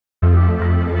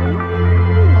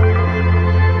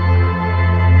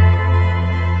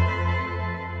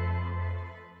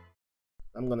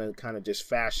gonna kind of just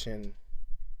fashion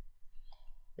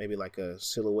maybe like a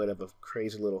silhouette of a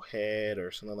crazy little head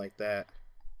or something like that.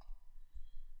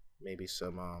 Maybe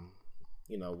some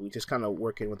you know, we just kind of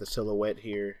working with the silhouette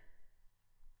here.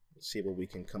 Let's see what we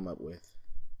can come up with.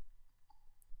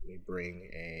 Let me bring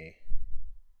a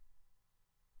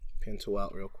pen tool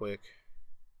out real quick.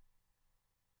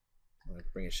 I'm gonna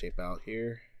bring a shape out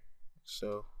here,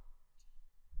 so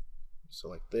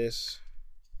like this.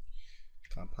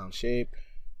 Compound shape,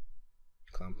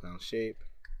 compound shape.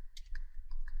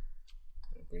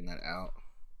 Bring that out.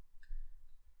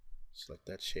 Select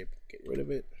that shape, get rid of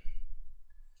it.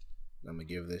 I'm gonna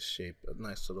give this shape a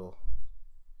nice little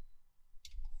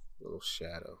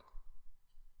shadow.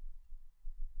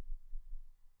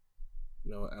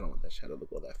 No, I don't want that shadow to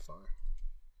go that far.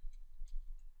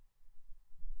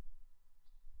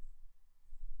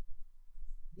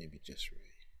 Maybe just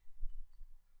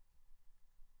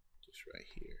right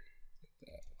here, like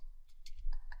that.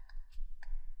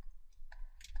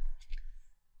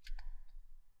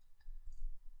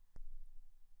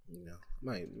 You know,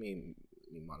 let me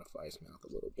modify his mouth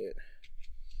a little bit.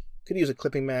 Could use a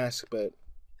clipping mask, but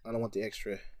I don't want the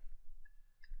extra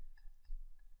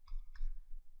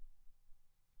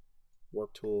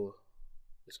warp tool.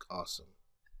 It's awesome.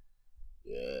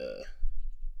 Yeah.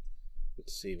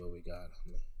 Let's see what we got.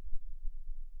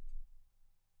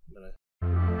 I'm gonna